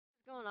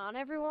on,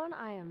 everyone?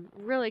 I am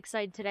really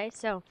excited today.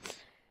 So,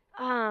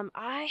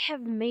 I have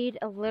made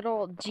a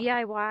little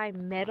DIY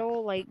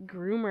metal like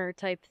groomer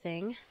type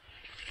thing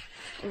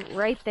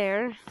right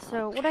there.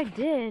 So what I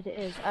did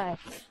is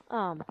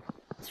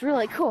it's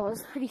really cool.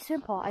 It's pretty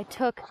simple. I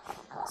took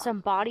some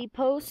body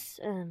posts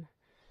and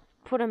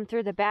put them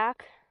through the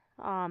back.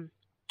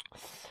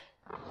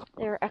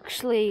 They're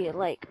actually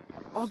like,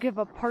 I'll give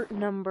a part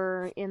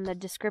number in the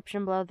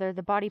description below. They're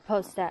the body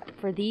posts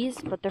for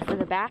these, but they're for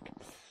the back.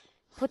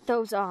 Put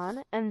those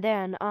on, and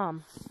then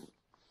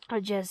I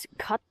just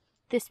cut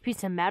this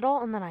piece of metal,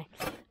 and then I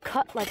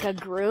cut like a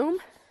groom.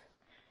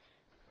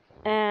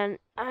 And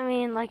I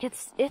mean, like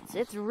it's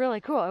really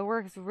cool. It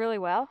works really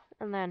well.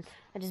 And then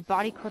I just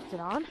body clipped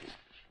it on.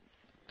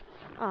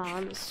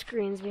 The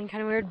screen's being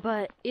kind of weird,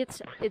 but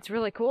it's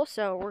really cool.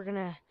 So we're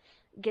gonna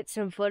get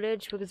some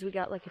footage because we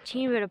got like a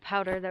teeny bit of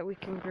powder that we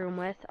can groom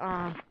with.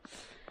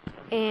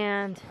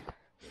 And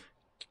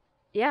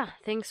yeah,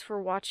 thanks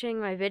for watching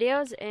my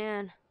videos,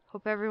 and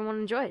hope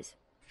everyone enjoys.